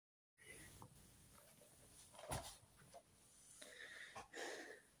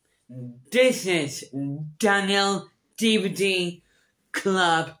This is Daniel DVD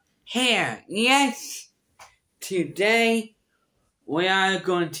Club here. Yes, today we are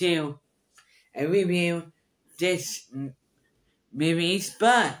going to review this movies,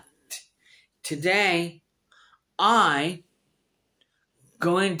 but today I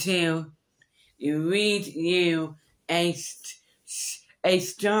going to read you a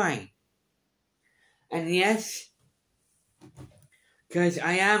story. And yes, because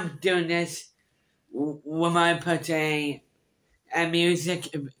I am doing this when I put a music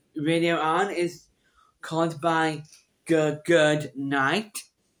video on, is called by Good Night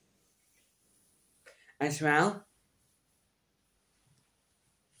as well.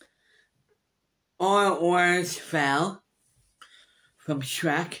 Or Words Fell from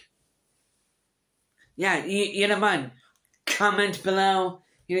Shrek. Yeah, you don't mind. Comment below.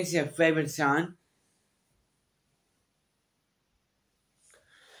 Here's your favorite song.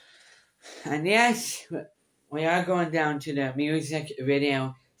 And yes, we are going down to the music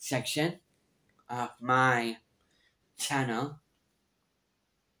video section of my channel.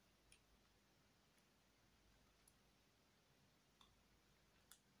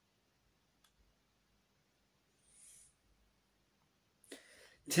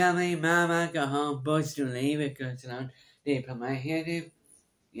 Tell me, Mama, go home, boys to leave it goes alone. They put my hair in.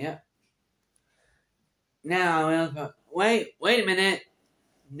 Yep. Now I will put. Wait a minute.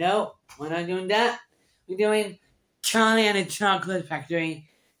 No, we're not doing that. We're doing Charlie and the Chocolate Factory,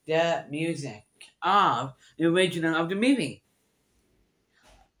 the music of the original of the movie.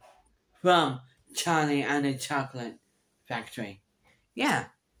 From Charlie and the Chocolate Factory. Yeah.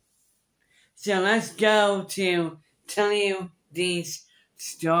 So let's go to tell you these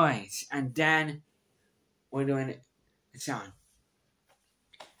stories, and then we're doing a song.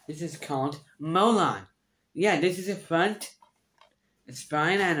 This is called Mulan. Yeah, this is a front, a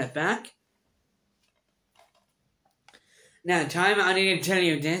spine, and a back. Now, time I need to tell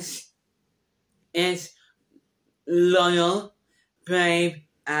you this is loyal, brave,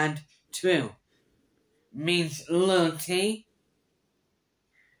 and true. Means loyalty,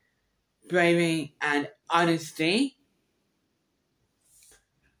 bravery, and honesty.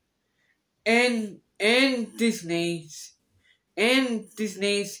 In Disney's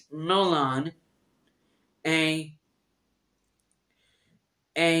Mulan, a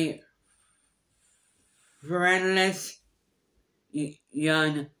friendless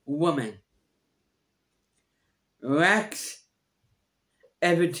young woman wrecks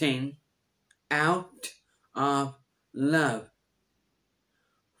everything out of love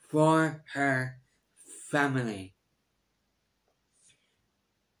for her family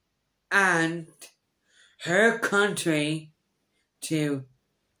and her country to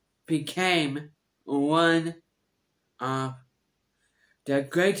become one of the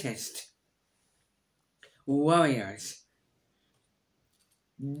greatest warriors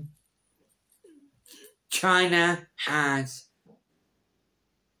China has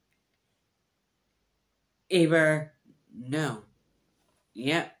ever known.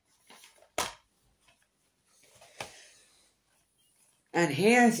 Yep. And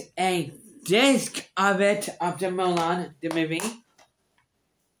here's a disc of it, of the Mulan, the movie.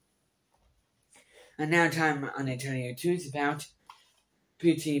 And now time I'm going to tell you truth about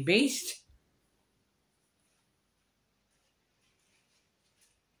Beauty Beast.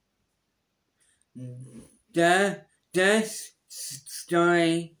 The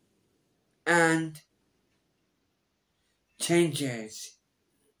story and changes,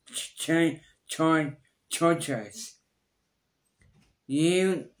 tortures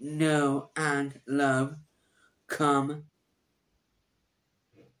you know and love come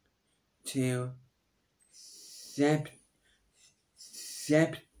to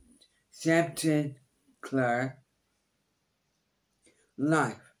septular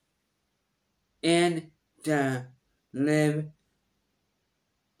life in the live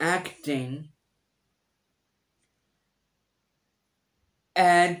acting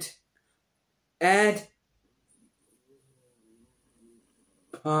Ed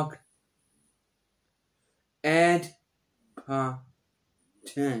Parton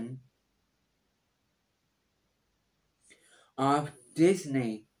of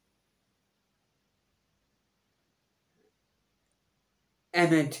Disney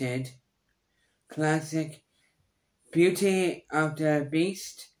emitted classic Beauty of the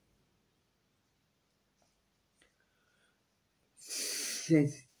Beast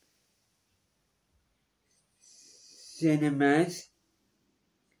cinemas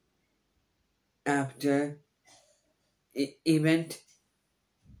after event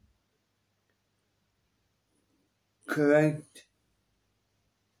correct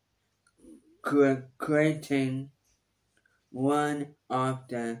creating one of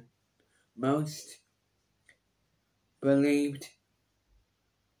the most believed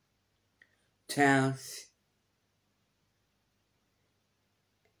tales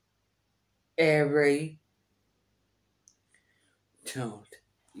ever told.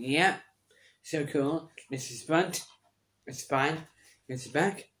 Yeah, so cool. Mrs. Bunt, it's fine. It's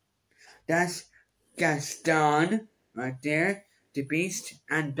back. That's Gaston right there, the Beast,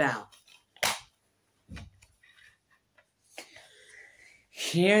 and Belle.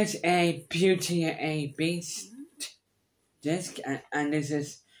 Here's a Beauty and a Beast disc, and this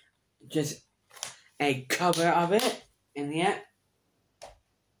is just a cover of it. And yeah,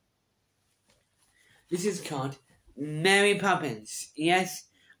 this is called Mary Poppins. Yes,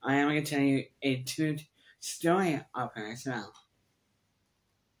 I am going to tell you a true story of her as well.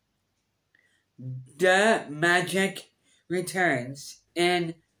 The magic returns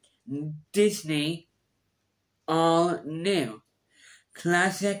in Disney all new.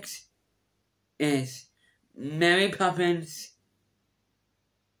 Classics is Mary Poppins,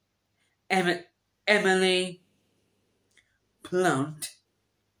 Emily Blunt,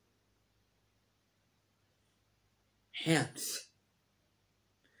 Helps.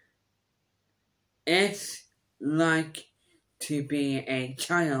 It's like to be a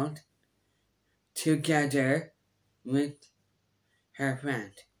child together with her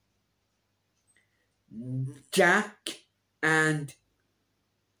friend Jack and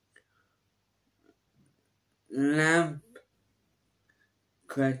Lamb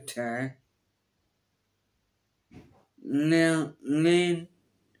Critter, Lynn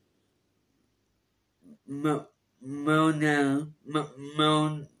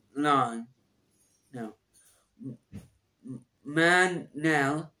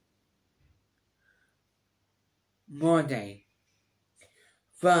Manel Morday.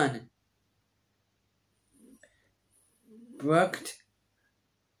 Fun. Brought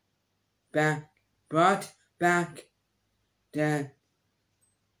back the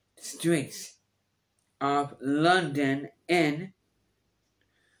streets of London in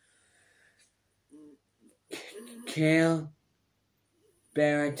Kale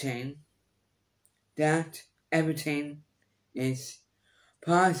Barrington that everything is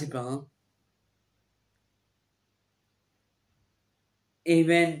possible,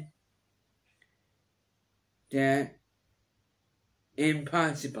 even the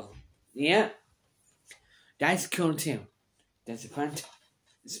impossible. Yep, that's cool too. There's the front,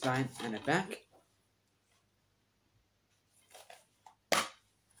 the spine, and the back.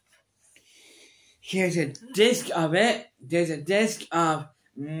 Here's a disc of it. There's a disc of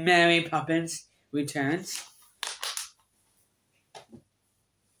Mary Poppins Returns.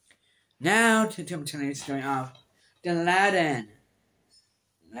 Now to tell you the story of Aladdin.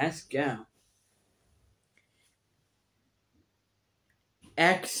 Let's go.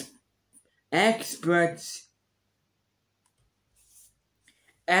 Experts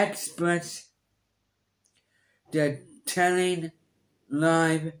the telling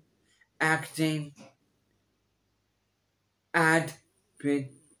live acting ad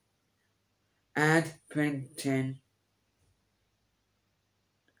printing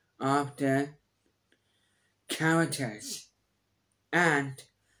of the characters and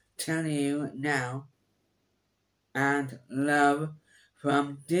tell you now and love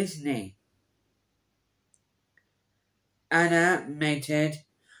from Disney animated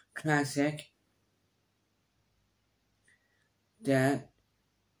classic the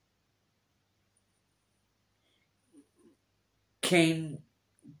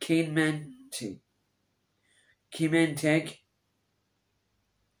Kinetic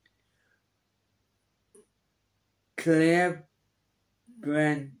Clear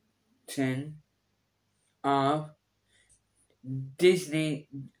Brenton of Disney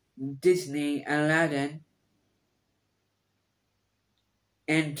Aladdin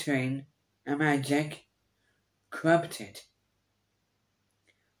entering a magic corrupted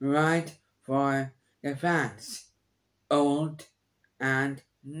right for the fans, old and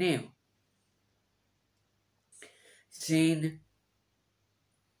new. Scene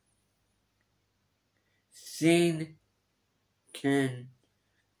can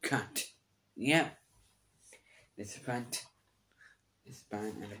cut. Yep. This front, this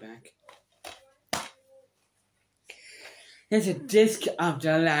spine, and the back. Here's a disc of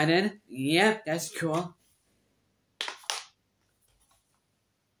the Aladdin. Yep, that's cool.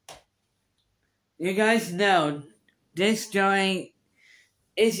 You guys know this story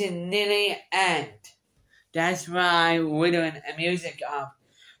isn't nearly end. That's why we're doing a music of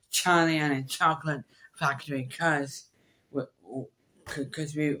Charlie and the Chocolate Factory, because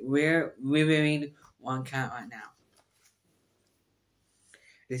because we're reviewing wonka right now.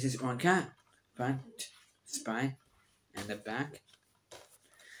 This is wonka, front, spine, and the back.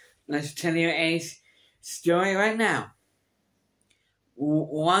 Let's tell you a story right now.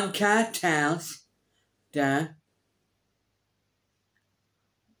 Wonka tells the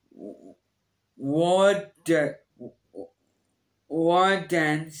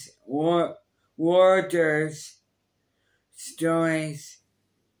warders stories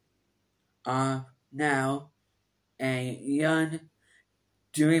of now a young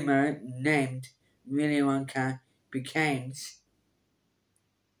dreamer named Willy Wonka becomes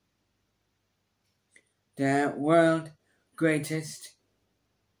the world's greatest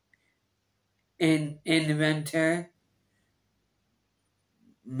inventor,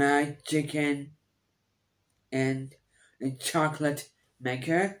 magician, and a chocolate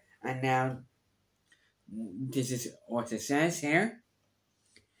maker. And now, this is what it says here.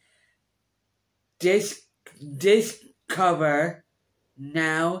 This cover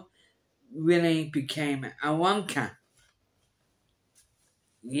now really became a Wonka.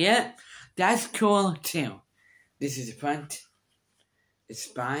 Yeah, that's cool too. This is the front, the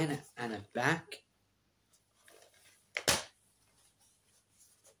spine, and the back.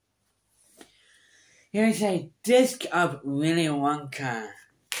 Here's a disc of Willy Wonka.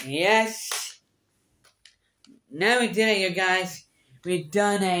 Yes. Now we did it, you guys. We've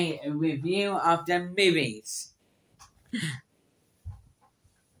done a review of the movies.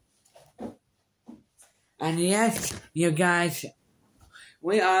 And yes, you guys,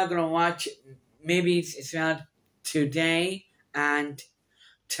 we are going to watch movies as well today and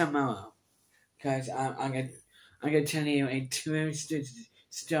tomorrow. Because I'm going to tell you a true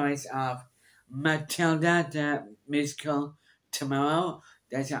stories of Matilda, the musical, tomorrow.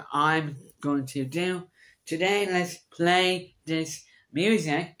 That's what I'm going to do. Today, let's play this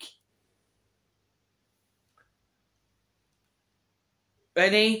music.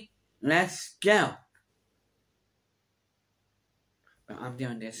 Ready? Let's go. But I'm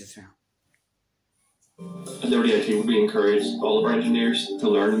doing this as well. And the reality would we encourage all of our engineers to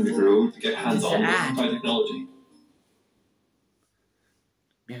learn and to grow, to get hands-on with technology.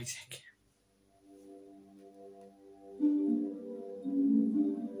 Music.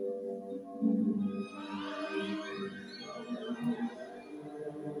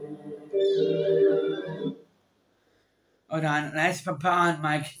 Hold on, let's put on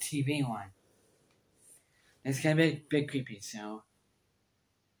my TV one. It's gonna be a bit creepy, so.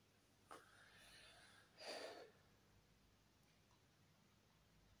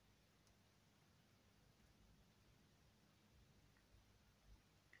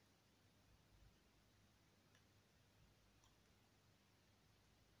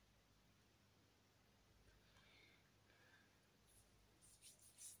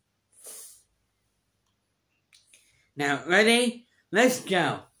 Now, ready? Let's go. Hey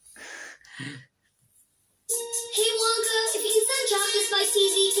Wonka, if you can send chocolates by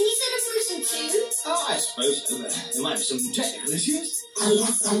TV, can you send a person too? Oh, I suppose so. There might be some technical issues.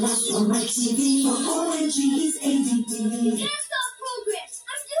 Alas, on my TV, OMG is ADD. Can't stop progress.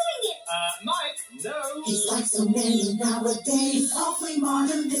 I'm doing it. Mike, no. It's like so many nowadays, awfully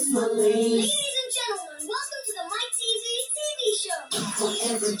modern, this malaise. Ladies and gentlemen, welcome to the Mike TV show. For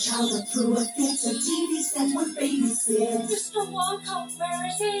every child that threw a fit, a TV set would babysit. Mr. Wonka, where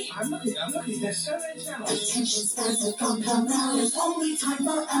is he? I'm looking. There's so many channels. Attention spans have gone pell-mell, it's only time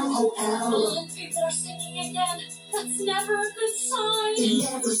for LOL. Oh, people are singing again. That's never a good sign. They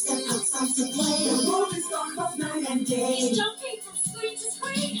never step outside to play, the world is gone both night and day. He's jumping from screen to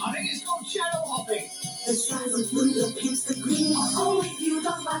screen. I think it's called channel hopping. The skies are blue, the pinks, the green, are only viewed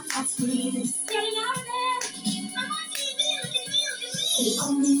on laptop screens. Getting out of there. I'm on TV. Look at me. They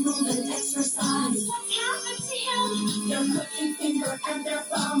only move an exercise. What's happened to him? Their looking finger and their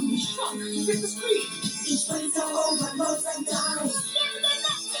thumb. Look, you hit the screen. Each brain cell overloads and dies. Never get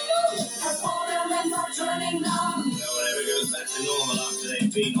back to normal. As all their limbs are turning numb. No one ever goes back to normal after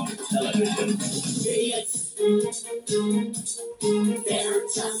they've been on television. Idiots. They're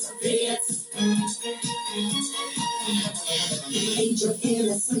just idiots. The age of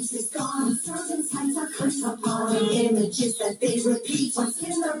innocence is gone. Certain signs are cursed upon. Images that they repeat. Once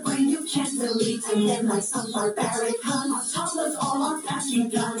in their brain you can't delete. And then like some barbaric Hun, our toddlers all on fashion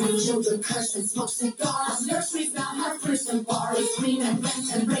gun. And children curse and smoke cigars. Nurseries now have prison bars. They scream and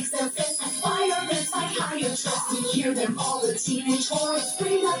rant and breaks their fists. And fire their psychiatrists. We hear them all the teenage horrors.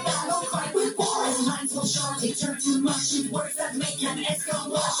 Scream like battle cry with bars. Minds will shortly turn to mush. With words that make an escalate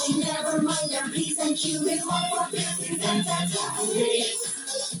wash. They never mind their P's and Q's. They long for piercings and tattoos. Idiots.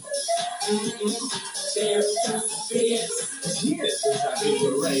 They're just idiots. Yes,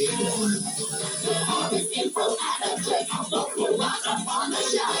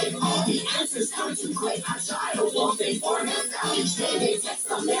 they text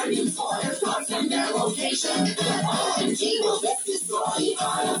them their news or their thoughts and their location. But OMG, will this destroy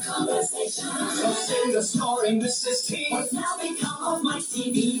our conversation? Just in the snoring, this is tea. What's now become of my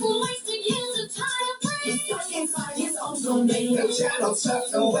TV? Wasting his entire brain. He's stuck inside his own domain. The channel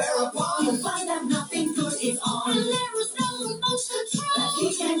surfs and whereupon you'll find that nothing good is on. And there is no remote control that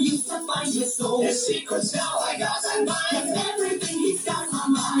he can use to find his soul. His secrets now I got and mine. That's everything he's got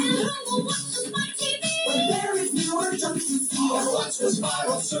online. And who will watch my TV? When there is newer junk to see. What once was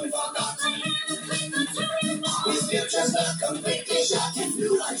viral soon forgot. I have a claim to revolve. His future's not completely shot. His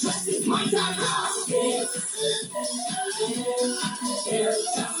new address is mine.com.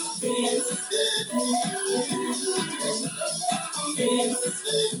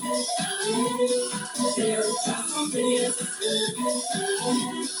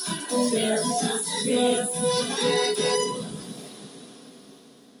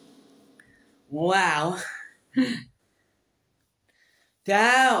 Wow.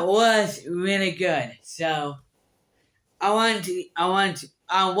 That was really good. So I want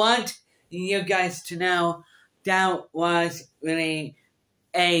you guys to know that was really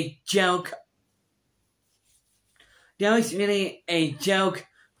a joke. That was really a joke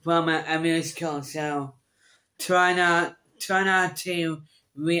from a musical. So try not to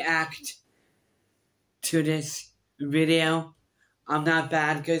react to this video. I'm not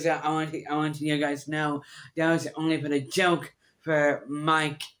bad because I want you guys to know that was only for the joke for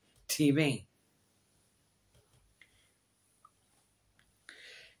Mike TV.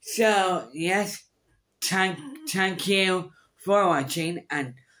 So yes, thank you for watching,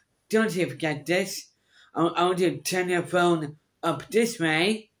 and don't you forget this. I want you to turn your phone up this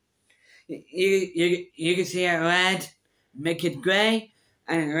way. You can see it red, make it gray,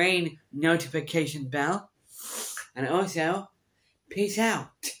 and ring notification bell. And also, peace out.